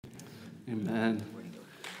Amen.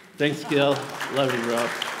 Thanks, Gil. Love you, bro.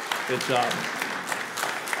 Good job.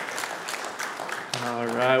 All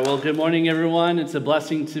right. Well, good morning, everyone. It's a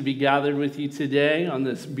blessing to be gathered with you today on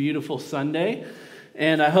this beautiful Sunday.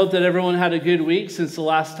 And I hope that everyone had a good week since the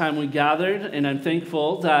last time we gathered. And I'm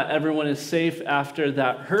thankful that everyone is safe after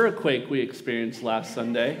that hurricane we experienced last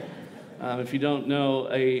Sunday. If you don't know,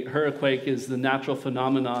 a hurricane is the natural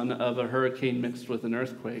phenomenon of a hurricane mixed with an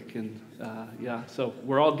earthquake. And so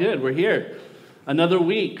we're all good. We're here. Another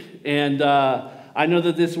week. And I know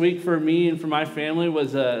that this week for me and for my family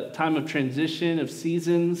was a time of transition, of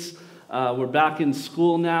seasons. We're back in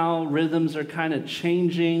school now. Rhythms are kind of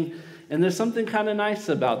changing. And there's something kind of nice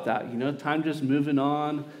about that. You know, time just moving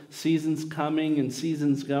on, seasons coming and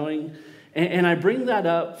seasons going. And I bring that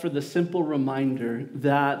up for the simple reminder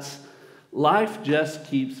that life just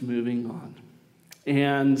keeps moving on.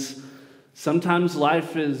 And sometimes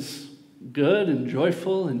life is good and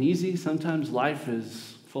joyful and easy. Sometimes life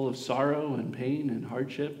is full of sorrow and pain and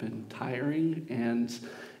hardship and tiring. And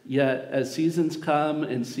yet, as seasons come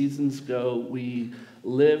and seasons go, we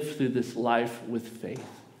live through this life with faith.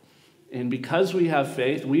 And because we have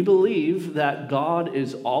faith, we believe that God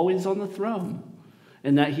is always on the throne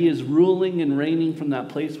and that he is ruling and reigning from that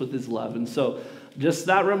place with his love. And so just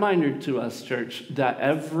that reminder to us, church, that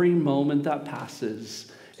every moment that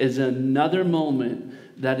passes is another moment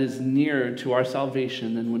that is nearer to our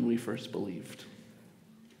salvation than when we first believed.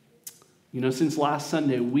 You know, since last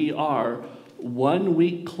Sunday, we are 1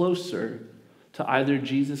 week closer to either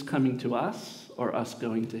Jesus coming to us or us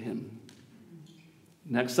going to him.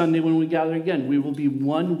 Next Sunday when we gather again, we will be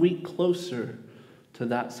 1 week closer to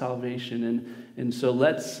that salvation. And so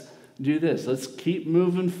let's do this. Let's keep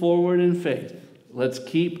moving forward in faith. Let's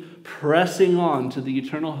keep pressing on to the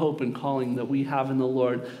eternal hope and calling that we have in the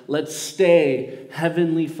Lord. Let's stay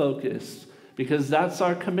heavenly focused because that's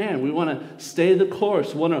our command. We want to stay the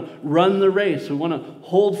course. We want to run the race. We want to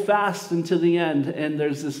hold fast until the end. And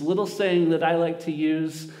there's this little saying that I like to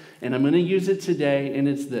use, and I'm going to use it today, and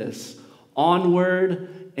it's this: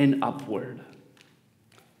 onward and upward.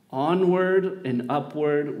 Onward and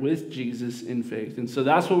upward with Jesus in faith. And so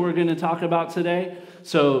that's what we're going to talk about today.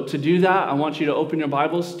 So to do that, I want you to open your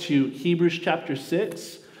Bibles to Hebrews chapter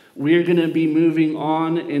 6. We're going to be moving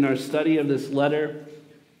on in our study of this letter.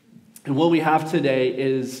 And what we have today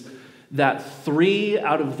is that 3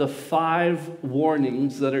 out of the 5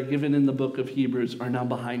 warnings that are given in the book of Hebrews are now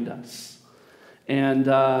behind us. And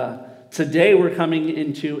today we're coming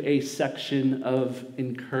into a section of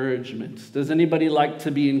encouragement. Does anybody like to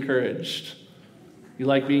be encouraged? You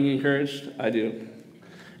like being encouraged? I do.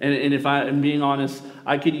 And if I'm being honest,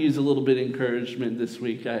 I could use a little bit of encouragement this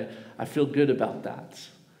week. I feel good about that.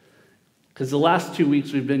 Because the last 2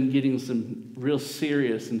 weeks we've been getting some real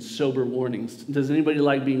serious and sober warnings. Does anybody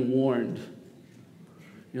like being warned?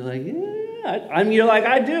 You're like, yeah. You're like,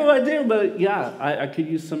 I do. But yeah, I could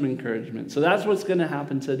use some encouragement. So that's what's going to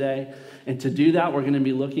happen today. And to do that, we're going to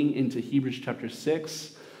be looking into Hebrews chapter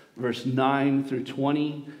 6, verse 9 through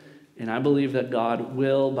 20. And I believe that God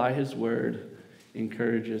will, by his word,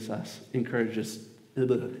 encourage us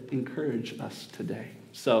today.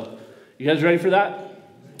 So, you guys ready for that?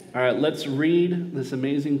 All right, let's read this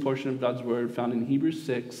amazing portion of God's word found in Hebrews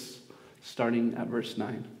 6, starting at verse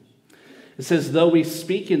 9. It says, "Though we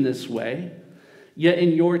speak in this way, yet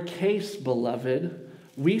in your case, beloved,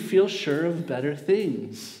 we feel sure of better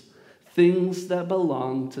things, things that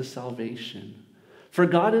belong to salvation. For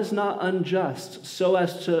God is not unjust so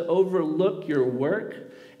as to overlook your work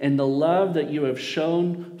and the love that you have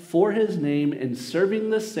shown for his name in serving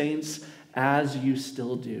the saints as you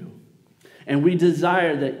still do. And we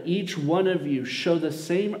desire that each one of you show the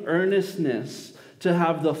same earnestness to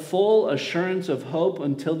have the full assurance of hope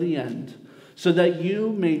until the end, so that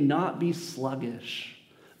you may not be sluggish,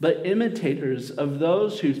 but imitators of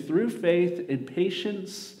those who through faith and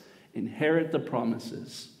patience inherit the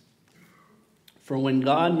promises. For when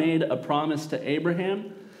God made a promise to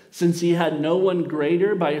Abraham, since he had no one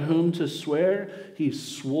greater by whom to swear, he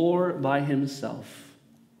swore by himself,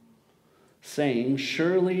 saying,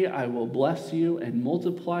 'Surely I will bless you and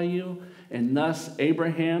multiply you.' And thus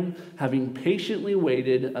Abraham, having patiently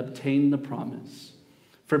waited, obtained the promise.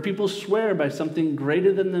 For people swear by something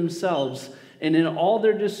greater than themselves, and in all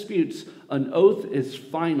their disputes, an oath is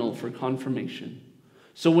final for confirmation.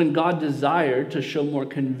 So when God desired to show more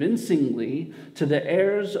convincingly to the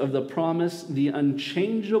heirs of the promise the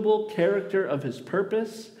unchangeable character of his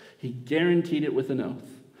purpose, he guaranteed it with an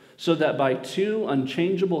oath, so that by 2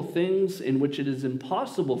 unchangeable things in which it is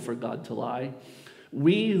impossible for God to lie,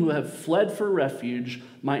 we who have fled for refuge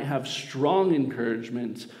might have strong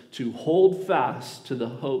encouragement to hold fast to the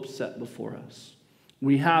hope set before us.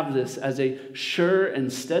 We have this as a sure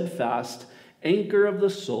and steadfast anchor of the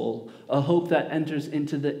soul, a hope that enters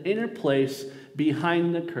into the inner place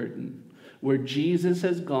behind the curtain, where Jesus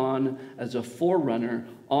has gone as a forerunner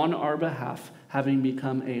on our behalf, having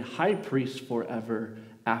become a high priest forever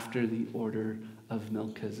after the order of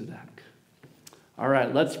Melchizedek. All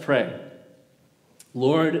right, let's pray.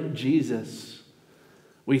 Lord Jesus,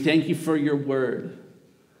 we thank you for your word.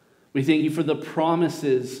 We thank you for the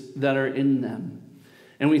promises that are in them.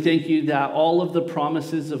 And we thank you that all of the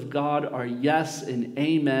promises of God are yes and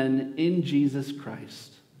amen in Jesus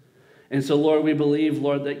Christ. And so, Lord, we believe,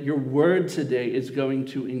 Lord, that your word today is going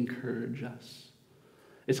to encourage us.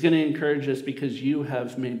 It's going to encourage us because you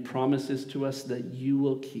have made promises to us that you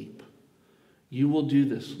will keep. You will do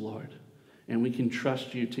this, Lord. And we can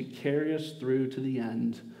trust you to carry us through to the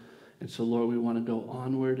end. And so, Lord, we want to go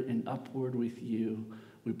onward and upward with you.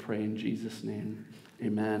 We pray in Jesus' name.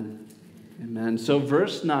 Amen. Amen. So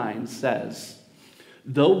verse 9 says,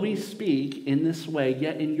 though we speak in this way,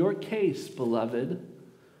 yet in your case, beloved,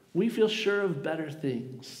 we feel sure of better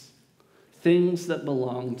things, things that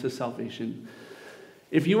belong to salvation.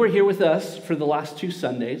 If you were here with us for the last 2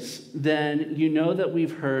 Sundays, then you know that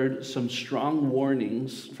we've heard some strong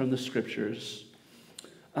warnings from the scriptures,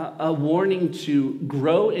 a warning to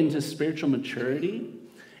grow into spiritual maturity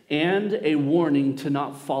and a warning to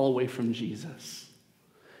not fall away from Jesus.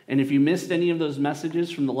 And if you missed any of those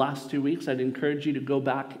messages from the last 2 weeks, I'd encourage you to go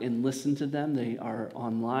back and listen to them. They are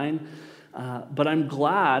online. But I'm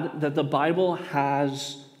glad that the Bible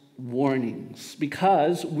has warnings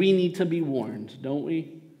because we need to be warned, don't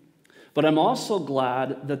we? But I'm also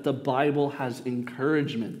glad that the Bible has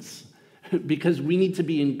encouragements because we need to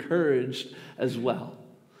be encouraged as well.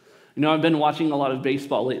 You know, I've been watching a lot of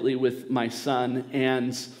baseball lately with my son,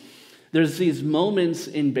 and there's these moments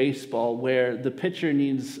in baseball where the pitcher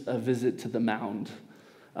needs a visit to the mound.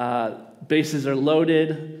 Bases are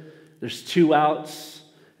loaded, there's 2 outs,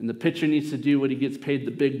 and the pitcher needs to do what he gets paid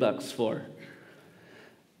the big bucks for.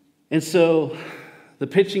 And so the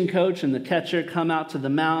pitching coach and the catcher come out to the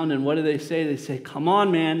mound, and what do they say? They say, come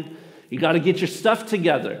on, man, you got to get your stuff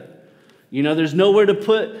together. You know, there's nowhere to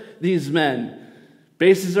put these men.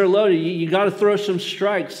 Bases are loaded, you got to throw some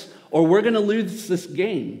strikes, or we're going to lose this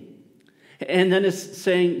game. And then it's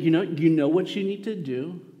saying, you know what you need to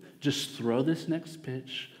do? Just throw this next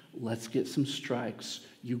pitch. Let's get some strikes.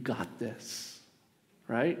 You got this,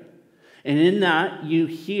 right? And in that, you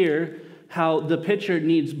hear how the pitcher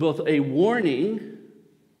needs both a warning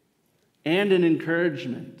and an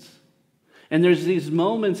encouragement. And there's these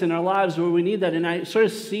moments in our lives where we need that. And I sort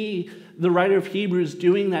of see the writer of Hebrews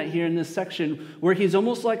doing that here in this section, where he's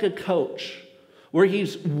almost like a coach, where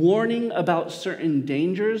he's warning about certain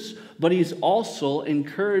dangers, but he's also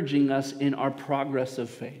encouraging us in our progress of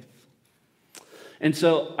faith. And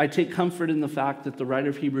so I take comfort in the fact that the writer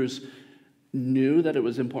of Hebrews knew that it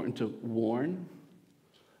was important to warn,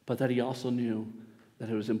 but that he also knew that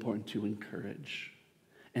it was important to encourage.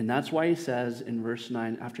 And that's why he says in verse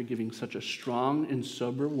 9, after giving such a strong and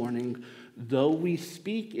sober warning, though we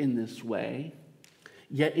speak in this way,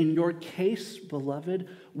 yet in your case, beloved,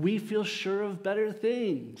 we feel sure of better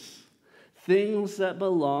things, things that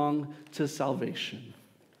belong to salvation.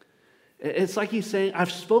 It's like he's saying,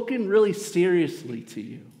 I've spoken really seriously to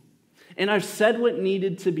you, and I've said what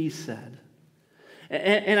needed to be said.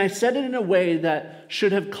 And I said it in a way that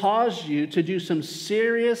should have caused you to do some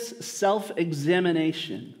serious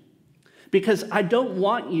self-examination, because I don't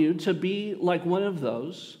want you to be like one of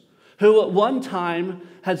those who at one time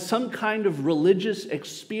had some kind of religious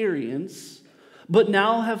experience, but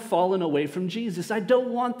now have fallen away from Jesus. I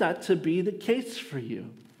don't want that to be the case for you.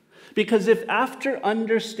 Because if after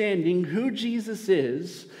understanding who Jesus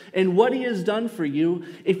is and what he has done for you,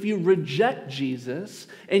 if you reject Jesus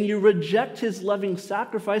and you reject his loving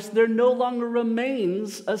sacrifice, there no longer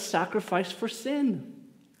remains a sacrifice for sin.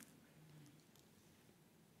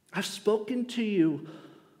 I've spoken to you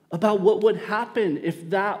about what would happen if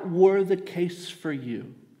that were the case for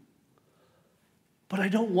you. But I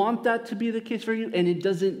don't want that to be the case for you, and it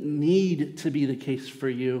doesn't need to be the case for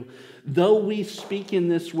you. Though we speak in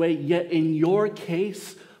this way, yet in your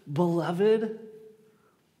case, beloved,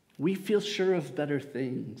 we feel sure of better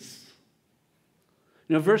things.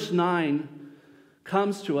 You know, verse 9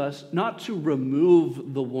 comes to us not to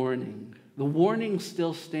remove the warning. The warning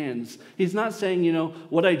still stands. He's not saying,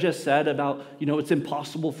 what I just said about, it's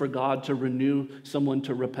impossible for God to renew someone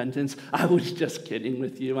to repentance. I was just kidding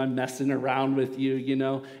with you. I'm messing around with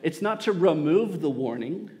you, It's not to remove the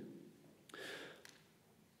warning,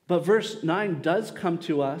 But verse 9 does come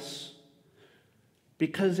to us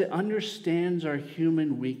because it understands our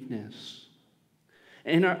human weakness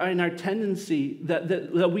and our tendency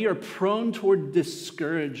that we are prone toward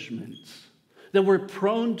discouragement, that we're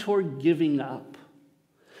prone toward giving up.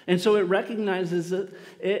 And so it recognizes it,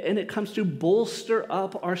 and it comes to bolster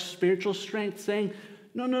up our spiritual strength, saying,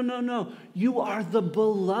 no, you are the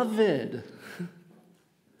beloved.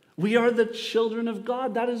 We are the children of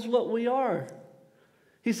God. That is what we are.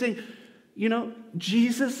 He's saying,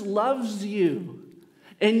 Jesus loves you,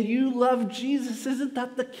 and you love Jesus. Isn't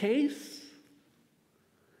that the case?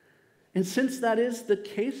 And since that is the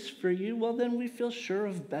case for you, well, then we feel sure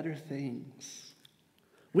of better things.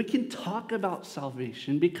 We can talk about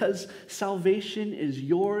salvation because salvation is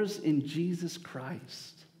yours in Jesus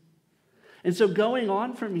Christ. And so going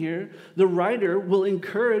on from here, the writer will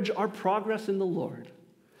encourage our progress in the Lord.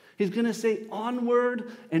 He's going to say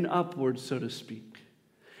onward and upward, so to speak.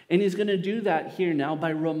 And he's going to do that here now by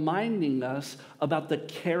reminding us about the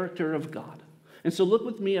character of God. And so look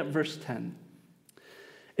with me at verse 10.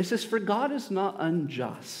 It says, "For God is not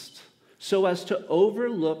unjust, so as to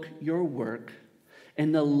overlook your work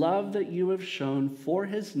and the love that you have shown for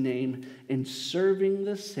his name in serving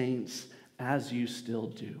the saints as you still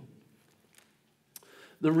do."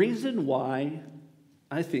 The reason why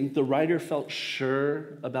I think the writer felt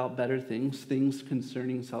sure about better things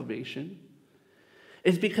concerning salvation,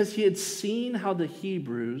 is because he had seen how the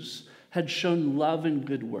Hebrews had shown love and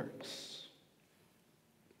good works.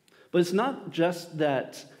 But it's not just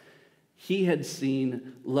that he had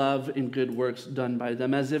seen love and good works done by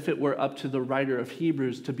them, as if it were up to the writer of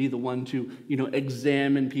Hebrews to be the one to,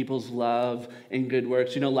 examine people's love and good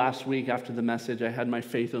works. Last week after the message, I had my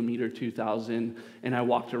Faith-O-Meter 2000, and I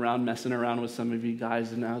walked around messing around with some of you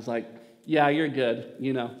guys, and I was like, yeah, you're good,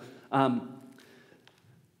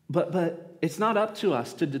 But it's not up to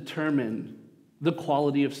us to determine the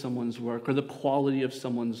quality of someone's work or the quality of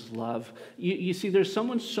someone's love. You see, there's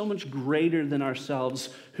someone so much greater than ourselves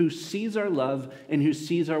who sees our love and who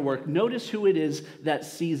sees our work. Notice who it is that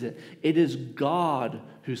sees it. It is God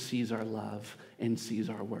who sees our love and sees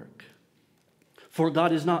our work. For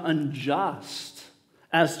God is not unjust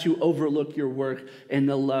as to overlook your work and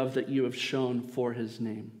the love that you have shown for his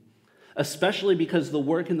name, especially because the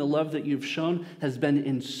work and the love that you've shown has been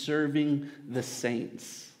in serving the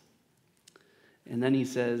saints. And then he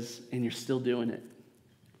says, and you're still doing it.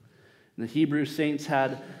 And the Hebrew saints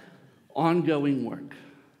had ongoing work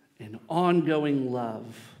and ongoing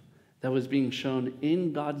love that was being shown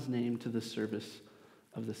in God's name to the service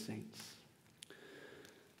of the saints.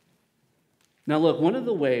 Now look, one of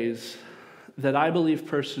the ways that I believe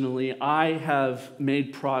personally I have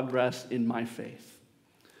made progress in my faith,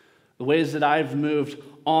 the ways that I've moved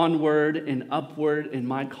onward and upward in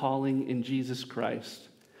my calling in Jesus Christ,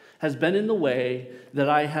 has been in the way that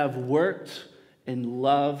I have worked and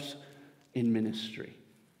loved in ministry.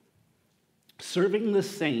 Serving the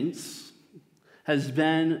saints has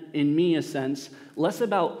been, in me, a sense, less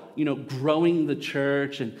about, growing the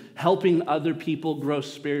church and helping other people grow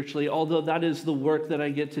spiritually, although that is the work that I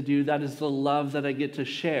get to do, that is the love that I get to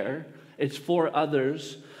share. It's for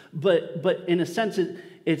others. But in a sense,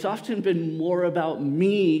 it's often been more about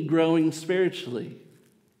me growing spiritually.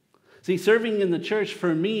 See, serving in the church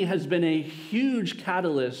for me has been a huge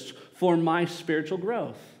catalyst for my spiritual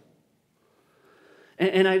growth.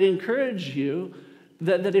 And I'd encourage you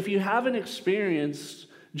that if you haven't experienced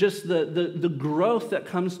just the growth that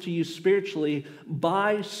comes to you spiritually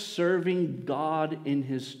by serving God in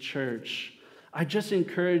his church, I just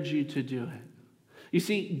encourage you to do it. You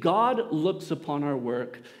see, God looks upon our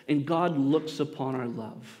work and God looks upon our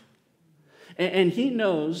love. And he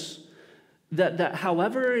knows that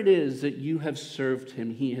however it is that you have served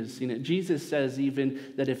him, he has seen it. Jesus says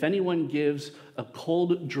even that if anyone gives a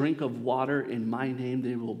cold drink of water in my name,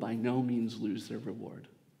 they will by no means lose their reward.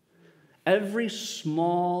 Every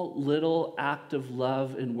small little act of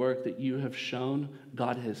love and work that you have shown,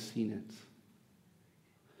 God has seen it.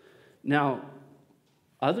 Now,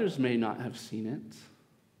 others may not have seen it.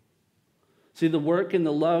 See, the work and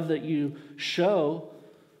the love that you show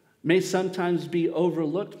may sometimes be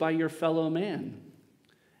overlooked by your fellow man.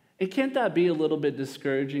 And can't that be a little bit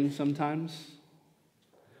discouraging sometimes?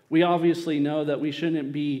 We obviously know that we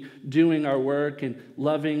shouldn't be doing our work and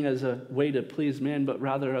loving as a way to please man, but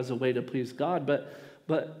rather as a way to please God. But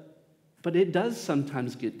it does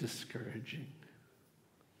sometimes get discouraging.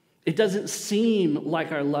 It doesn't seem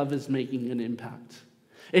like our love is making an impact.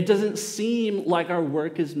 It doesn't seem like our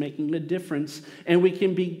work is making a difference, and we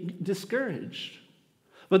can be discouraged.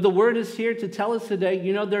 But the word is here to tell us today,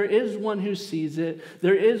 there is one who sees it,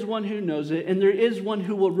 there is one who knows it, and there is one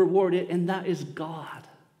who will reward it, and that is God.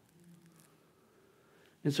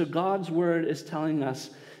 And so God's word is telling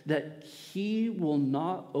us that he will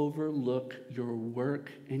not overlook your work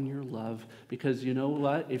and your love, because you know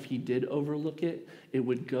what? If he did overlook it, it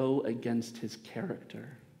would go against his character.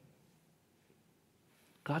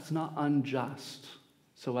 God's not unjust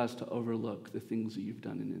so as to overlook the things that you've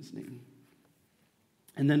done in his name.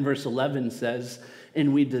 And then verse 11 says,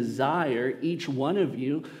 and we desire each one of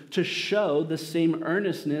you to show the same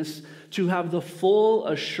earnestness, to have the full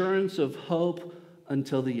assurance of hope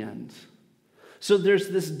until the end. So there's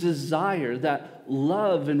this desire that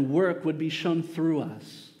love and work would be shown through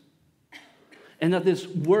us. And that this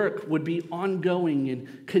work would be ongoing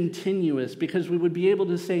and continuous, because we would be able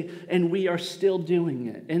to say, and we are still doing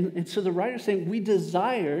it. And so the writer's saying, we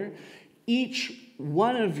desire each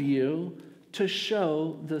one of you to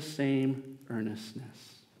show the same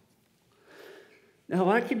earnestness. Now,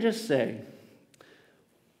 I could just say,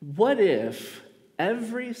 what if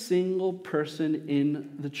every single person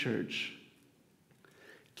in the church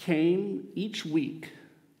came each week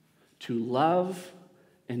to love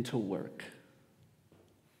and to work?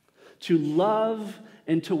 To love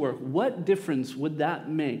and to work. What difference would that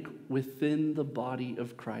make within the body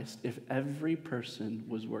of Christ if every person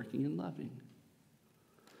was working and loving?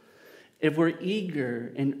 If we're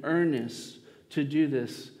eager and earnest to do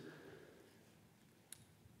this,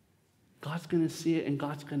 God's going to see it and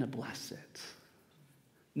God's going to bless it.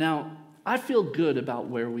 Now, I feel good about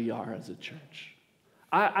where we are as a church.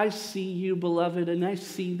 I see you, beloved, and I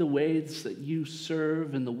see the ways that you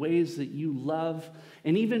serve and the ways that you love.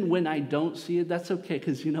 And even when I don't see it, that's okay,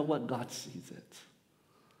 because you know what? God sees it.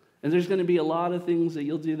 And there's going to be a lot of things that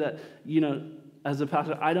you'll do that, as a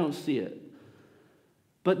pastor, I don't see it.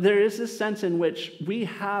 But there is this sense in which we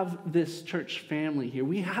have this church family here.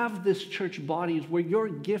 We have this church bodies where your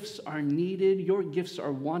gifts are needed, your gifts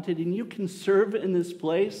are wanted, and you can serve in this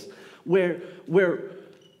place where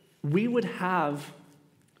we would have.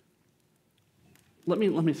 Let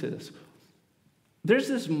me say this. There's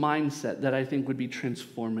this mindset that I think would be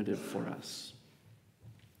transformative for us.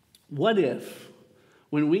 What if,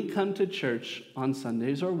 when we come to church on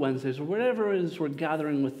Sundays or Wednesdays or whatever it is we're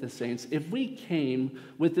gathering with the saints, if we came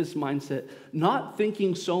with this mindset, not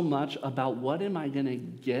thinking so much about what am I going to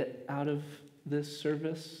get out of this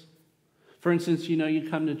service? For instance, you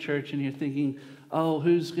come to church and you're thinking, oh,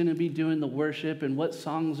 who's going to be doing the worship and what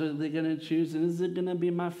songs are they going to choose? And is it going to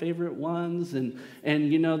be my favorite ones? And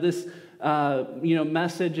this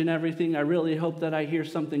message and everything, I really hope that I hear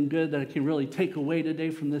something good that I can really take away today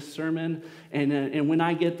from this sermon. And when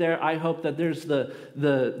I get there, I hope that there's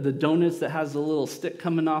the donuts that has the little stick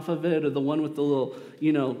coming off of it, or the one with the little,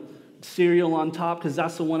 cereal on top, because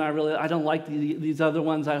that's the one I don't like these other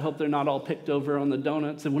ones. I hope they're not all picked over on the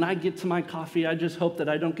donuts. And when I get to my coffee, I just hope that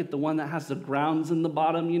I don't get the one that has the grounds in the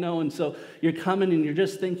bottom, And so you're coming and you're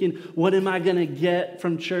just thinking, what am I going to get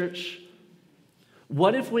from church?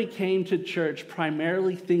 What if we came to church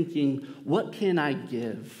primarily thinking, what can I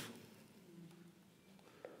give?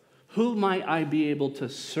 Who might I be able to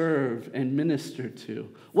serve and minister to?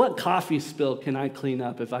 What coffee spill can I clean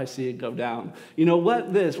up if I see it go down?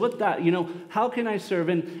 What this, what that? How can I serve?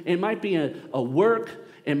 And it might be a work,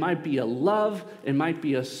 it might be a love, it might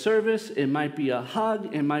be a service, it might be a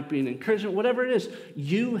hug, it might be an encouragement, whatever it is.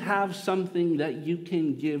 You have something that you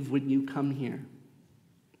can give when you come here.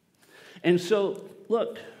 And so,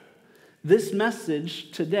 look, this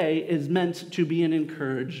message today is meant to be an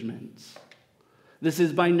encouragement. This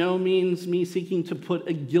is by no means me seeking to put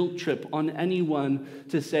a guilt trip on anyone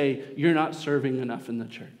to say, you're not serving enough in the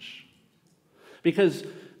church. Because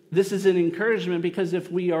this is an encouragement, because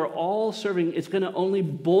if we are all serving, it's going to only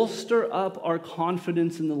bolster up our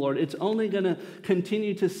confidence in the Lord. It's only going to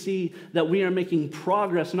continue to see that we are making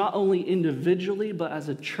progress, not only individually, but as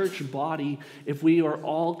a church body, if we are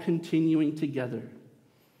all continuing together.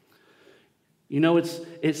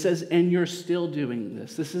 It says, and you're still doing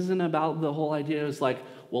this. This isn't about the whole idea. It's like,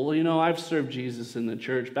 well, I've served Jesus in the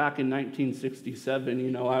church. Back in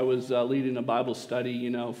 1967, I was leading a Bible study,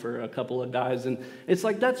 for a couple of guys. And it's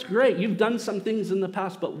like, that's great. You've done some things in the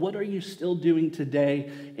past, but what are you still doing today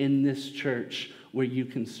in this church where you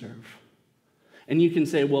can serve? And you can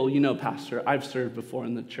say, well, Pastor, I've served before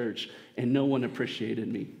in the church, and no one appreciated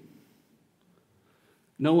me.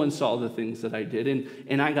 No one saw the things that I did,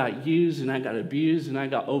 and I got used, and I got abused, and I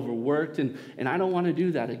got overworked, and I don't want to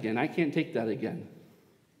do that again. I can't take that again.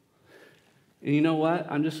 And you know what?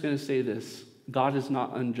 I'm just going to say this. God is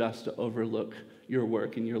not unjust to overlook your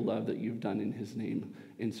work and your love that you've done in his name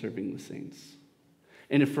in serving the saints.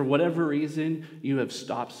 And if for whatever reason you have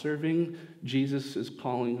stopped serving, Jesus is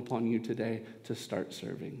calling upon you today to start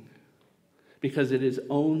serving. Because it is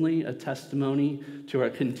only a testimony to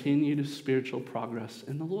our continued spiritual progress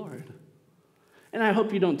in the Lord. And I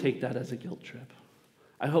hope you don't take that as a guilt trip.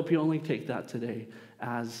 I hope you only take that today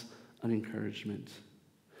as an encouragement.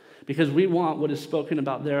 Because we want what is spoken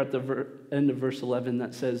about there at the end of verse 11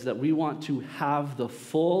 that says that we want to have the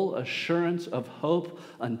full assurance of hope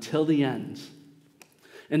until the end.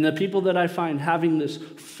 And the people that I find having this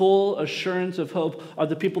full assurance of hope are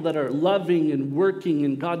the people that are loving and working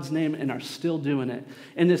in God's name and are still doing it.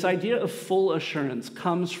 And this idea of full assurance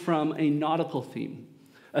comes from a nautical theme,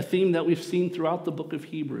 a theme that we've seen throughout the book of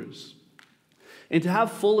Hebrews. And to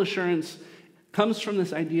have full assurance comes from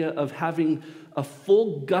this idea of having a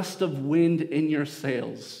full gust of wind in your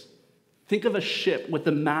sails. Think of a ship with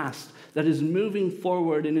a mast that is moving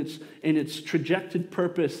forward in its trajected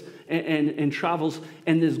purpose and travels,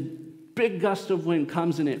 and this big gust of wind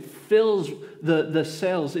comes and it fills the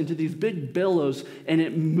sails into these big billows and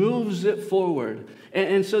it moves it forward.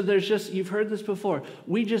 And so there's just, you've heard this before,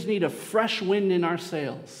 we just need a fresh wind in our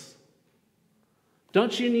sails.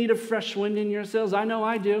 Don't you need a fresh wind in your sails? I know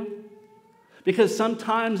I do. Because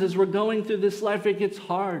sometimes as we're going through this life, it gets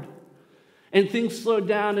hard. And things slow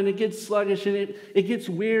down and it gets sluggish and it gets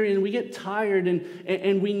weary and we get tired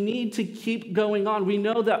and we need to keep going on. We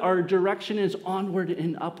know that our direction is onward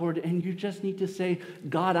and upward, and you just need to say,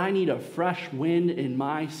 God, I need a fresh wind in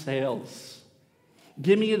my sails.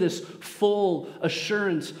 Give me this full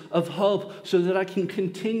assurance of hope so that I can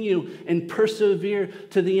continue and persevere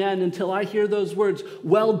to the end until I hear those words,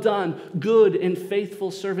 well done, good and faithful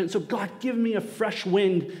servant. So God, give me a fresh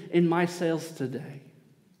wind in my sails today.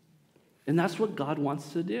 And that's what God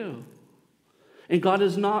wants to do. And God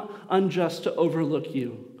is not unjust to overlook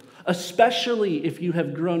you, especially if you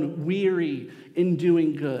have grown weary in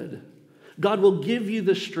doing good. God will give you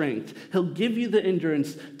the strength. He'll give you the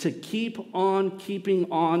endurance to keep on keeping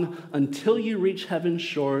on until you reach heaven's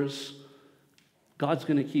shores. God's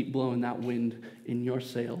going to keep blowing that wind in your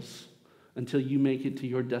sails until you make it to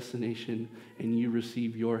your destination and you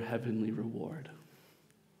receive your heavenly reward.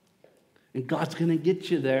 And God's going to get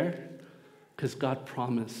you there because God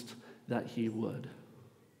promised that he would.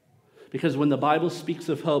 Because when the Bible speaks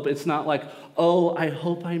of hope, it's not like, oh, I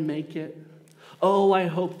hope I make it. Oh, I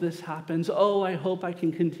hope this happens. Oh, I hope I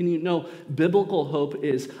can continue. No, biblical hope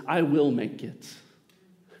is, I will make it.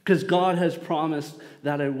 Because God has promised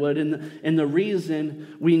that I would. And the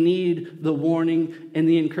reason we need the warning and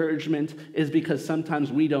the encouragement is because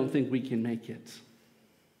sometimes we don't think we can make it.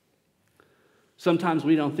 Sometimes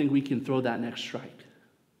we don't think we can throw that next strike.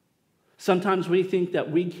 Sometimes we think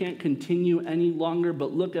that we can't continue any longer,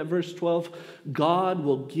 but look at verse 12. God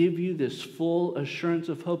will give you this full assurance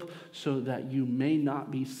of hope so that you may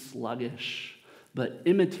not be sluggish, but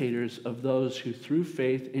imitators of those who through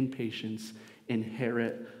faith and patience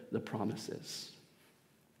inherit the promises.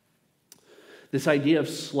 This idea of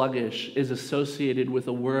sluggish is associated with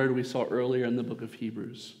a word we saw earlier in the book of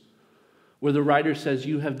Hebrews, where the writer says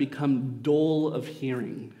you have become dull of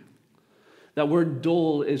hearing. That word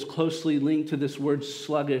dull is closely linked to this word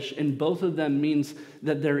sluggish, and both of them means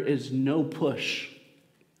that there is no push.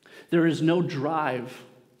 There is no drive.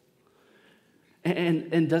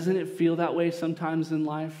 And doesn't it feel that way sometimes in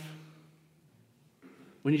life?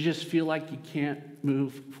 When you just feel like you can't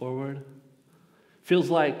move forward? Feels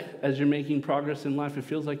like, as you're making progress in life, it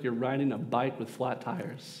feels like you're riding a bike with flat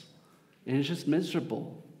tires. And it's just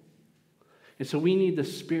miserable. And so we need the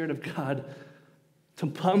Spirit of God to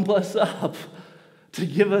pump us up, to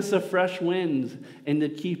give us a fresh wind, and to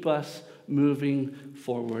keep us moving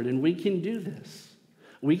forward. And we can do this.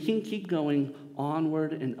 We can keep going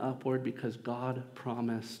onward and upward because God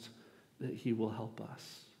promised that he will help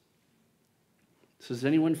us. So is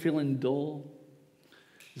anyone feeling dull?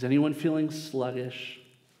 Is anyone feeling sluggish?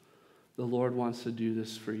 The Lord wants to do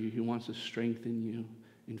this for you. He wants to strengthen you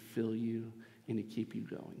and fill you and to keep you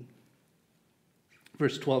going.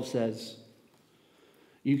 Verse 12 says,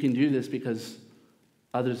 you can do this because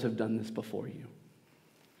others have done this before you.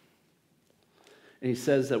 And he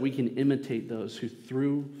says that we can imitate those who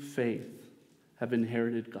through faith have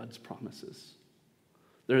inherited God's promises.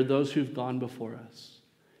 There are those who've gone before us.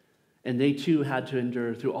 And they too had to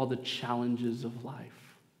endure through all the challenges of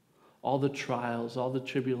life, all the trials, all the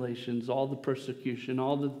tribulations, all the persecution,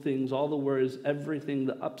 all the things, all the worries, everything,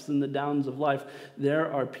 the ups and the downs of life.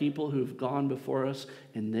 There are people who've gone before us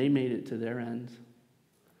and they made it to their end.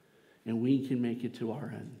 And we can make it to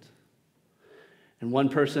our end. And one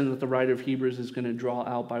person that the writer of Hebrews is going to draw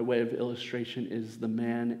out by way of illustration is the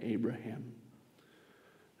man Abraham,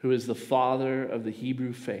 who is the father of the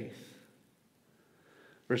Hebrew faith.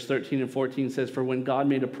 Verse 13 and 14 says, "For when God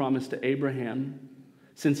made a promise to Abraham,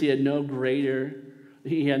 since he had no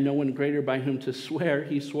one greater by whom to swear,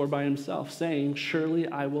 he swore by himself, saying, 'Surely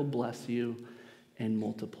I will bless you and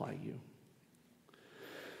multiply you.'"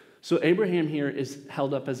 So Abraham here is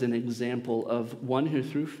held up as an example of one who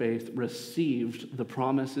through faith received the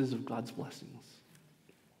promises of God's blessings.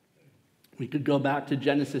 We could go back to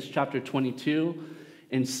Genesis chapter 22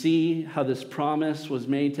 and see how this promise was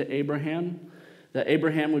made to Abraham, that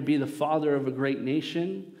Abraham would be the father of a great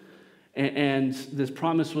nation. And this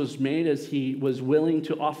promise was made as he was willing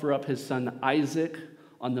to offer up his son Isaac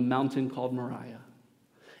on the mountain called Moriah.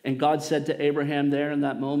 And God said to Abraham there in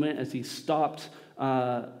that moment, as he stopped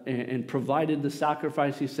and provided the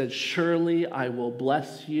sacrifice, he said, "Surely I will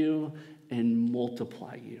bless you and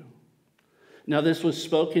multiply you." Now, this was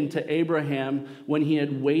spoken to Abraham when he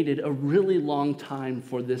had waited a really long time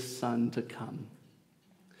for this son to come.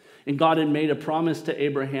 And God had made a promise to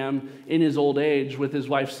Abraham in his old age with his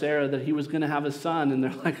wife Sarah that he was going to have a son. And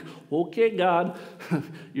they're like, "Okay, God,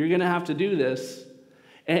 you're going to have to do this."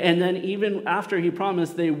 And then even after he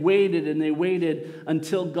promised, they waited and they waited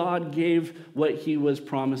until God gave what he was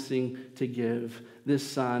promising to give, this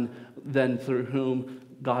son, then through whom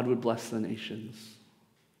God would bless the nations.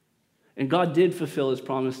 And God did fulfill his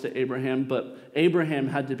promise to Abraham, but Abraham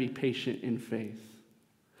had to be patient in faith.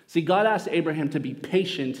 See, God asked Abraham to be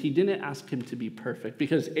patient. He didn't ask him to be perfect,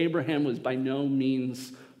 because Abraham was by no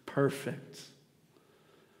means perfect.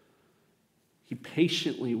 He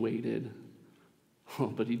patiently waited,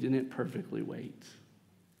 but he didn't perfectly wait.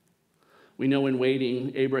 We know in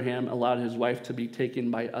waiting, Abraham allowed his wife to be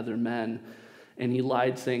taken by other men, and he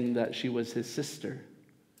lied saying that she was his sister.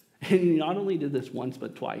 And he not only did this once,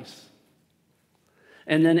 but twice.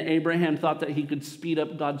 And then Abraham thought that he could speed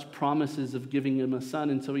up God's promises of giving him a son,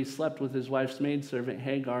 and so he slept with his wife's maidservant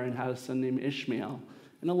Hagar and had a son named Ishmael.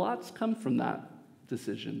 And a lot's come from that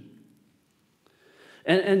decision.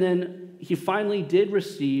 And then he finally did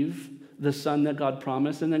receive the son that God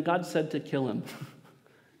promised, and then God said to kill him.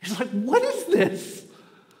 He's like, "What is this?"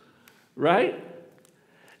 Right?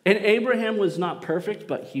 And Abraham was not perfect,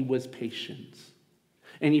 but he was patient.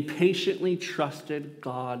 And he patiently trusted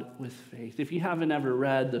God with faith. If you haven't ever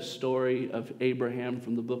read the story of Abraham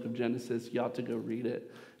from the book of Genesis, you ought to go read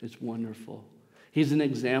it. It's wonderful. He's an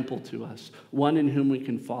example to us, one in whom we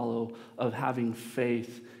can follow, of having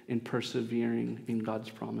faith and persevering in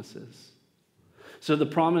God's promises. So the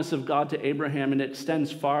promise of God to Abraham, and it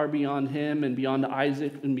extends far beyond him and beyond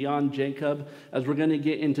Isaac and beyond Jacob. As we're going to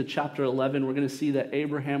get into chapter 11, we're going to see that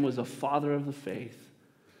Abraham was a father of the faith.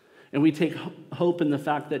 And we take hope in the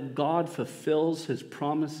fact that God fulfills his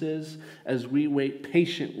promises as we wait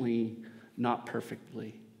patiently, not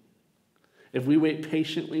perfectly. If we wait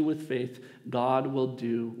patiently with faith, God will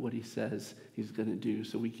do what he says he's going to do,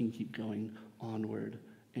 so we can keep going onward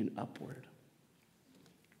and upward.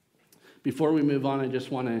 Before we move on, I just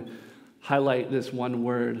want to highlight this one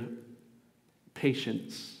word,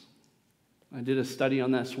 patience. I did a study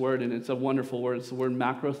on this word, and it's a wonderful word. It's the word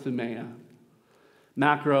macrothumia.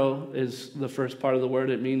 Macro is the first part of the word.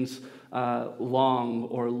 It means long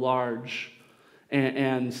or large.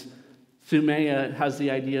 And thumia has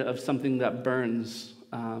the idea of something that burns.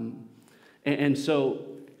 And so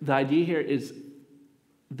the idea here is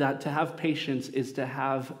that to have patience is to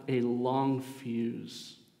have a long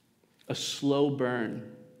fuse, a slow burn.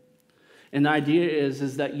 And the idea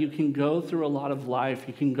is that you can go through a lot of life.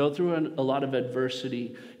 You can go through a lot of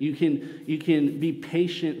adversity. You can be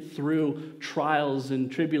patient through trials and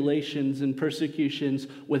tribulations and persecutions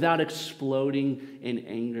without exploding in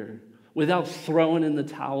anger, without throwing in the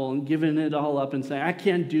towel and giving it all up and saying, "I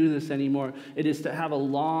can't do this anymore." It is to have a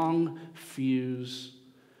long fuse,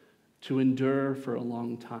 to endure for a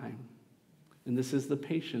long time. And this is the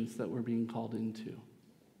patience that we're being called into.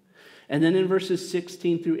 And then in verses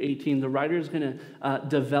 16 through 18, the writer is going to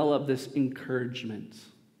develop this encouragement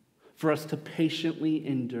for us to patiently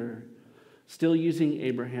endure, still using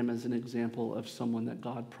Abraham as an example of someone that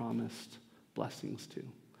God promised blessings to.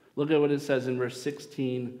 Look at what it says in verse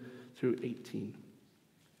 16 through 18.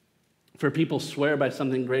 "For people swear by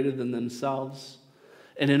something greater than themselves,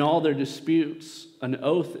 and in all their disputes, an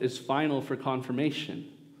oath is final for confirmation.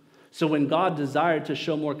 So when God desired to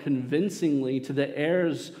show more convincingly to the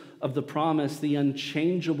heirs of the promise the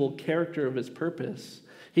unchangeable character of his purpose,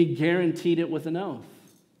 he guaranteed it with an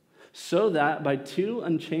oath, so that by two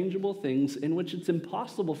unchangeable things in which it's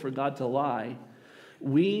impossible for God to lie,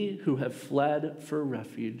 we who have fled for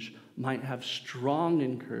refuge might have strong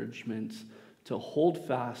encouragement to hold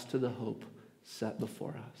fast to the hope set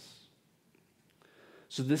before us."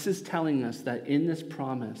 So this is telling us that in this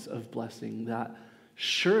promise of blessing, that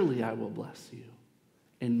surely I will bless you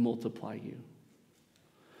and multiply you.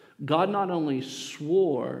 God not only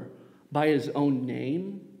swore by his own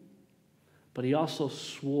name, but he also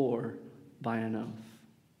swore by an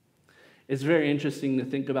oath. It's very interesting to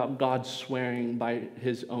think about God swearing by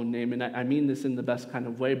his own name. And I mean this in the best kind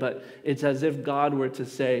of way, but it's as if God were to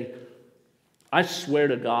say, I swear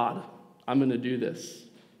to God, I'm going to do this.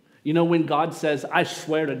 You know, when God says, I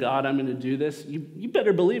swear to God, I'm going to do this, you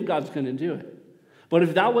better believe God's going to do it. But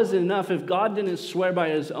if that wasn't enough, if God didn't swear by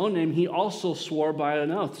his own name, he also swore by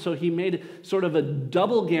an oath. So he made sort of a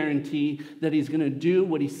double guarantee that he's going to do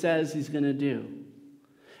what he says he's going to do.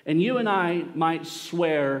 And you and I might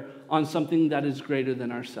swear on something that is greater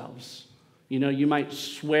than ourselves. You know, you might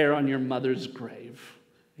swear on your mother's grave.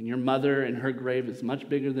 And your mother and her grave is much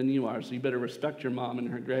bigger than you are, so you better respect your mom and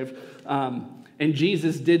her grave. And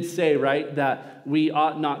Jesus did say, right, that we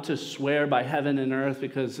ought not to swear by heaven and earth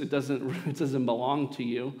because it doesn't belong to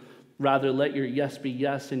you. Rather, let your yes be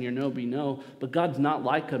yes and your no be no. But God's not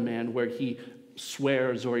like a man where he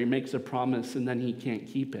swears or he makes a promise and then he can't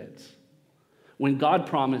keep it. When God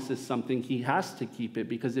promises something, he has to keep it,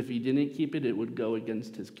 because if he didn't keep it, it would go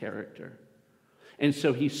against his character. And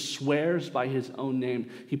so he swears by his own name.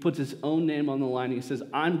 He puts his own name on the line. He says,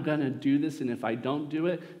 I'm going to do this, and if I don't do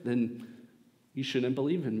it, then you shouldn't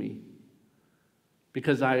believe in me,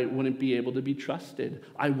 because I wouldn't be able to be trusted.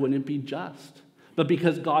 I wouldn't be just. But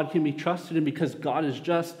because God can be trusted and because God is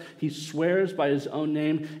just, he swears by his own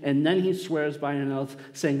name, and then he swears by an oath,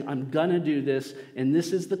 saying, I'm going to do this, and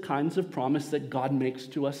this is the kinds of promise that God makes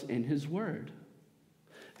to us in his word.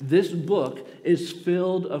 This book is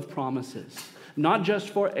filled of promises, not just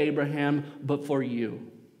for Abraham, but for you.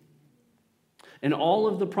 And all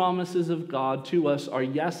of the promises of God to us are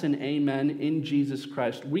yes and amen in Jesus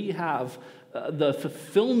Christ. We have the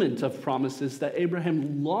fulfillment of promises that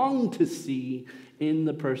Abraham longed to see in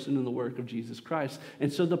the person and the work of Jesus Christ.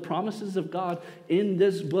 And so the promises of God in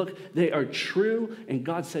this book, they are true, and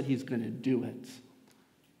God said he's going to do it.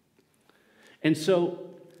 And so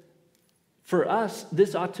for us,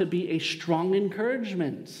 this ought to be a strong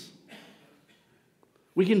encouragement.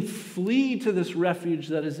 We can flee to this refuge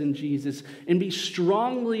that is in Jesus and be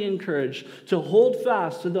strongly encouraged to hold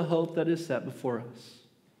fast to the hope that is set before us.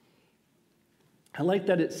 I like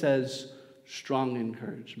that it says strong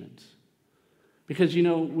encouragement. Because, you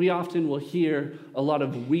know, we often will hear a lot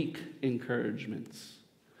of weak encouragements.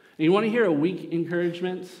 And you want to hear a weak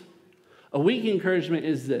encouragement? A weak encouragement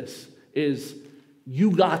is this, is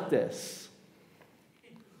you got this.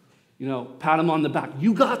 You know, pat them on the back.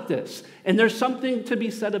 You got this. And there's something to be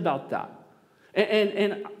said about that.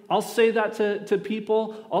 And I'll say that to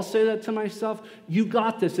people. I'll say that to myself. You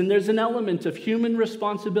got this. And there's an element of human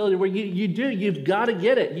responsibility where you've got to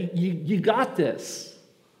get it. You got this.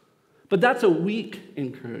 But that's a weak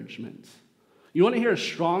encouragement. You want to hear a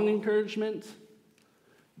strong encouragement?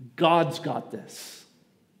 God's got this.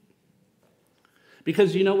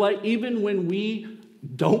 Because you know what? Even when we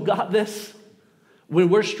don't got this, when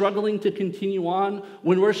we're struggling to continue on,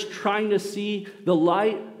 when we're trying to see the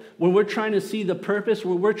light, when we're trying to see the purpose,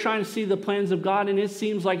 when we're trying to see the plans of God, and it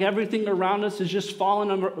seems like everything around us is just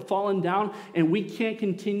falling down, and we can't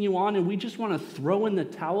continue on, and we just want to throw in the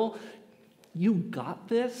towel, you got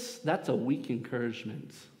this? That's a weak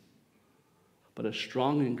encouragement. But a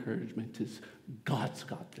strong encouragement is God's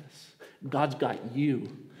got this. God's got you.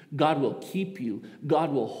 God will keep you.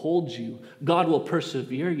 God will hold you. God will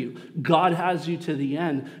persevere you. God has you to the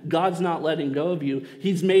end. God's not letting go of you.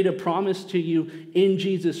 He's made a promise to you in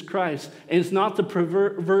Jesus Christ. And it's not the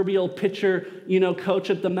proverbial pitcher, coach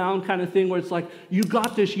at the mound kind of thing where it's like, you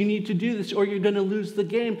got this, you need to do this, or you're going to lose the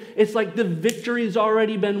game. It's like the victory's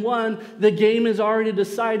already been won. The game is already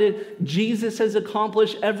decided. Jesus has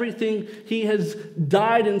accomplished everything. He has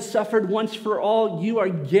died and suffered once for all. You are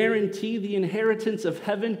guaranteed the inheritance of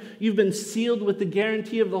heaven. You've been sealed with the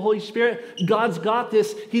guarantee of the Holy Spirit. God's got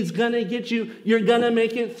this. He's going to get you. You're going to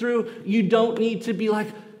make it through. You don't need to be like,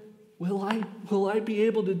 will I be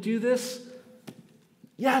able to do this?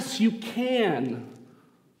 Yes, you can,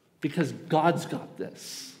 because God's got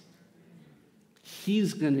this.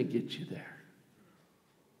 He's going to get you there.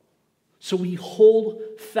 So we hold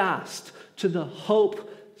fast to the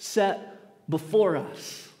hope set before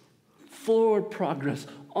us. Forward progress,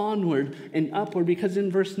 onward and upward, because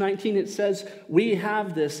in verse 19 it says, we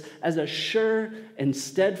have this as a sure and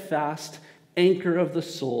steadfast anchor of the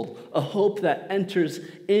soul, a hope that enters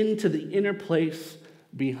into the inner place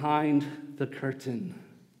behind the curtain.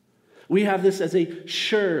 We have this as a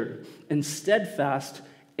sure and steadfast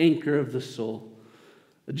anchor of the soul.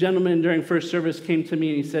 A gentleman during first service came to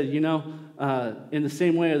me and he said, in the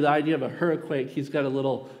same way of the idea of a hurricane, he's got a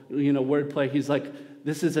little, wordplay. He's like,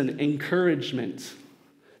 this is an encouragement,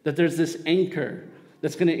 that there's this anchor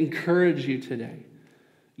that's going to encourage you today.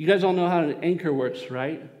 You guys all know how an anchor works,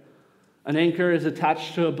 right? An anchor is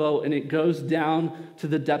attached to a boat and it goes down to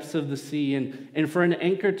the depths of the sea. And for an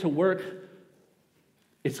anchor to work,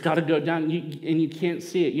 it's got to go down and you can't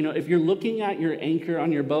see it. If you're looking at your anchor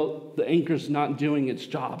on your boat, the anchor's not doing its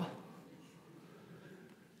job.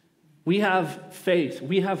 We have faith.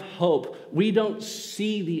 We have hope. We don't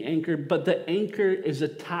see the anchor, but the anchor is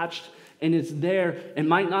attached and it's there. It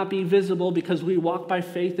might not be visible because we walk by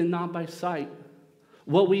faith and not by sight.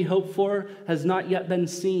 What we hope for has not yet been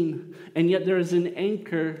seen, and yet there is an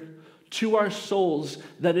anchor to our souls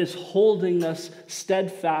that is holding us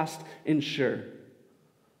steadfast and sure.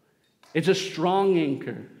 It's a strong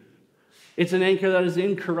anchor. It's an anchor that is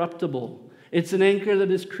incorruptible. It's an anchor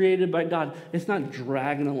that is created by God. It's not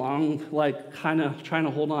dragging along like kind of trying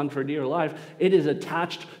to hold on for dear life. It is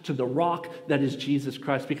attached to the rock that is Jesus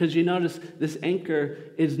Christ. Because you notice this anchor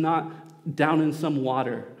is not down in some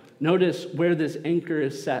water. Notice where this anchor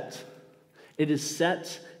is set. It is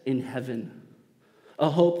set in heaven. A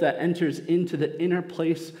hope that enters into the inner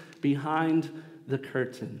place behind the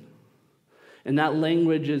curtain. And that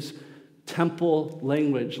language is temple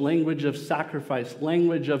language, language of sacrifice,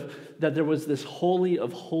 language of that there was this holy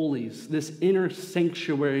of holies, this inner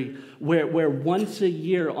sanctuary where once a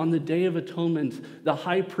year on the Day of Atonement, the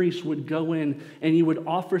high priest would go in and he would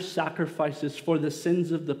offer sacrifices for the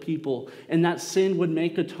sins of the people. And that sin would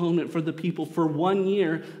make atonement for the people for 1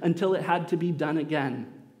 year until it had to be done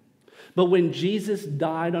again. But when Jesus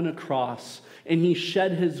died on a cross and he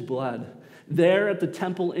shed his blood, there at the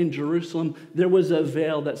temple in Jerusalem, there was a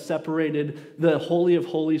veil that separated the Holy of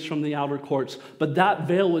Holies from the outer courts. But that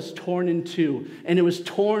veil was torn in two, and it was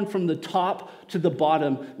torn from the top to the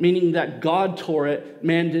bottom, meaning that God tore it,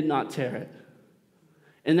 man did not tear it.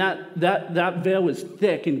 And that veil was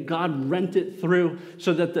thick, and God rent it through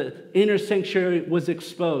so that the inner sanctuary was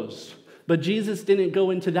exposed. But Jesus didn't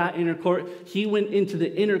go into that inner court. He went into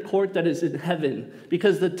the inner court that is in heaven,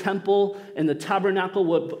 because the temple and the tabernacle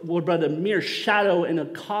were but a mere shadow and a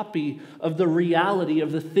copy of the reality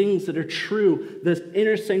of the things that are true, the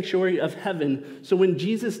inner sanctuary of heaven. So when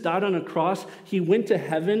Jesus died on a cross, he went to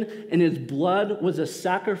heaven, and his blood was a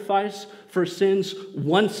sacrifice for sins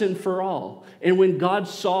once and for all. And when God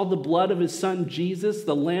saw the blood of his son Jesus,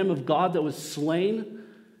 the Lamb of God that was slain,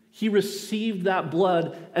 he received that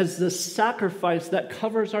blood as the sacrifice that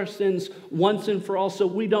covers our sins once and for all. So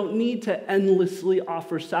we don't need to endlessly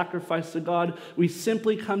offer sacrifice to God. We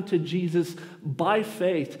simply come to Jesus by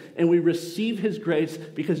faith and we receive his grace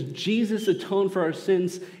because Jesus atoned for our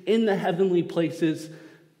sins in the heavenly places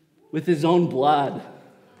with his own blood.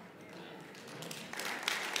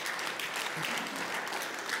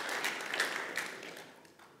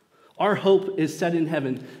 Our hope is set in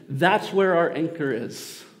heaven. That's where our anchor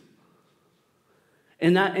is.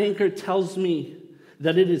 And that anchor tells me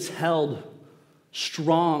that it is held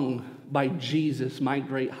strong by Jesus, my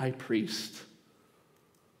great high priest.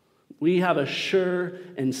 We have a sure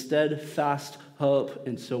and steadfast hope,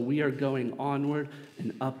 and so we are going onward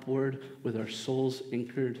and upward with our souls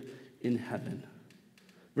anchored in heaven.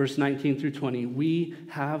 Verse 19 through 20, we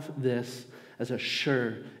have this as a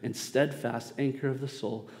sure and steadfast anchor of the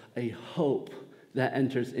soul, a hope that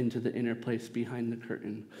enters into the inner place behind the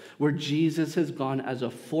curtain, where Jesus has gone as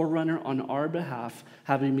a forerunner on our behalf,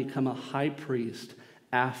 having become a high priest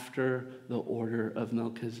after the order of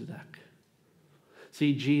Melchizedek.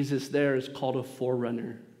 See, Jesus there is called a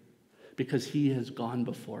forerunner because he has gone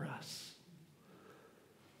before us.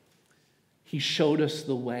 He showed us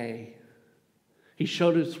the way. He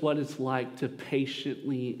showed us what it's like to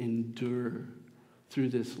patiently endure through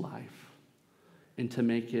this life and to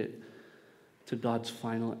make it to God's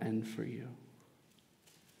final end for you.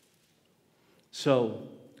 So,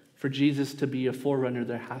 for Jesus to be a forerunner,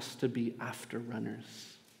 there has to be afterrunners.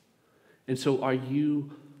 And so, are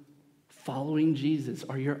you following Jesus?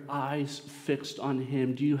 Are your eyes fixed on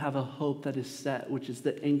him? Do you have a hope that is set, which is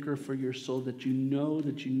the anchor for your soul, that you know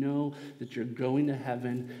that you're going to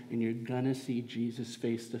heaven and you're going to see Jesus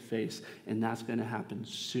face to face, and that's going to happen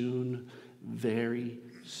soon, very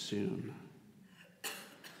soon.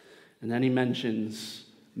 And then he mentions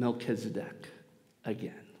Melchizedek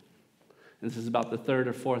again. And this is about the third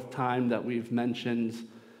or fourth time that we've mentioned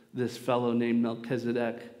this fellow named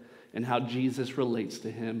Melchizedek and how Jesus relates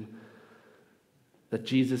to him. That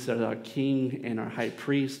Jesus is our king and our high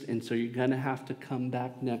priest, and so you're going to have to come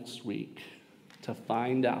back next week to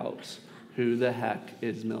find out who the heck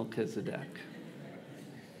is Melchizedek.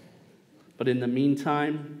 But in the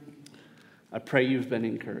meantime, I pray you've been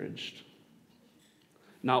encouraged.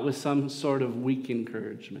 Not with some sort of weak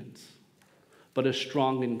encouragement, but a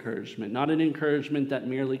strong encouragement. Not an encouragement that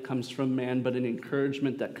merely comes from man, but an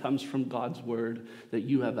encouragement that comes from God's word, that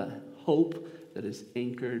you have a hope that is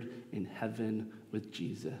anchored in heaven with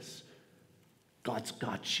Jesus. God's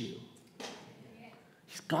got you.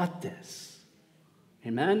 He's got this.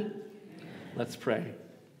 Amen? Let's pray.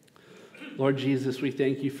 Lord Jesus, we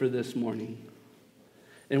thank you for this morning.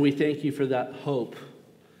 And we thank you for that hope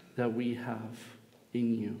that we have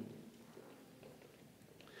in you.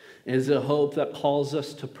 It is a hope that calls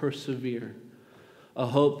us to persevere. A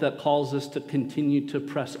hope that calls us to continue to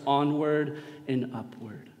press onward and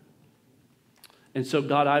upward. And so,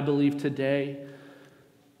 God, I believe today,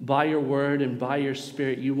 by your word and by your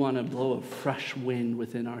spirit, you want to blow a fresh wind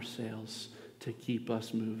within our sails to keep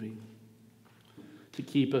us moving, to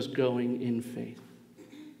keep us going in faith.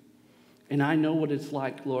 And I know what it's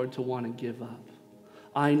like, Lord, to want to give up.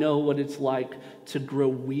 I know what it's like to grow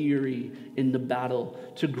weary in the battle,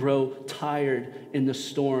 to grow tired in the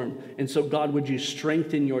storm. And so, God, would you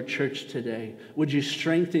strengthen your church today? Would you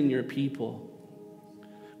strengthen your people?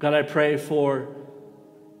 God, I pray for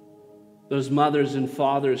those mothers and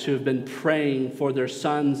fathers who have been praying for their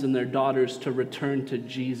sons and their daughters to return to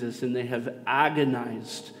Jesus, and they have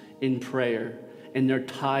agonized in prayer, and they're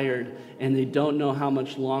tired, and they don't know how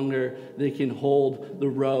much longer they can hold the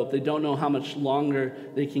rope. They don't know how much longer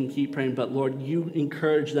they can keep praying. But Lord, you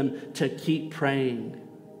encourage them to keep praying.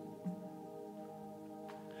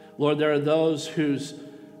 Lord, there are those whose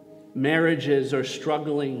marriages are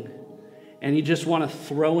struggling, and you just want to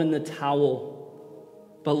throw in the towel.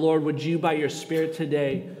 But Lord, would you, by your Spirit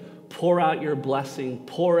today, pour out your blessing,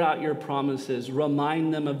 pour out your promises,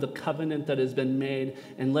 remind them of the covenant that has been made,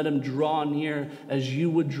 and let them draw near as you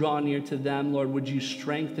would draw near to them. Lord, would you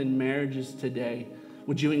strengthen marriages today?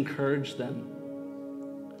 Would you encourage them?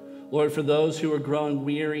 Lord, for those who are growing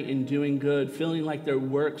weary in doing good, feeling like their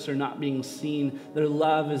works are not being seen, their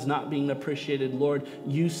love is not being appreciated, Lord,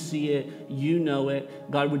 you see it, you know it.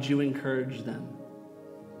 God, would you encourage them?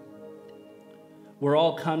 We're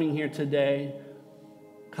all coming here today,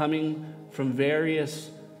 coming from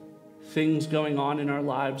various things going on in our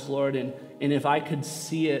lives, Lord, and if I could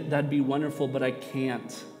see it, that'd be wonderful, but I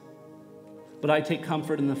can't. But I take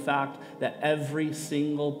comfort in the fact that every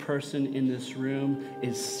single person in this room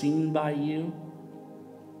is seen by you,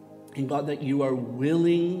 and God, that you are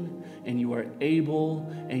willing and you are able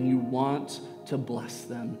and you want to bless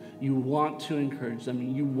them. You want to encourage them.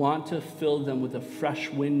 You want to fill them with a fresh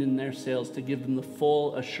wind in their sails to give them the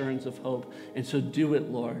full assurance of hope. And so do it,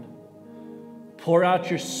 Lord. Pour out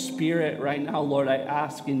your Spirit right now, Lord, I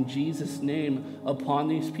ask in Jesus' name upon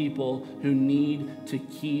these people who need to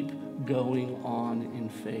keep going on in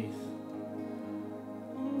faith.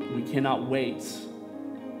 We cannot wait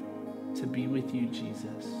to be with you,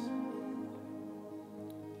 Jesus.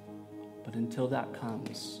 But until that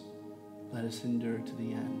comes, let us endure to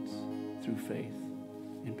the end through faith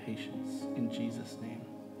and patience. In Jesus' name,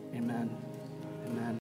 amen. Amen.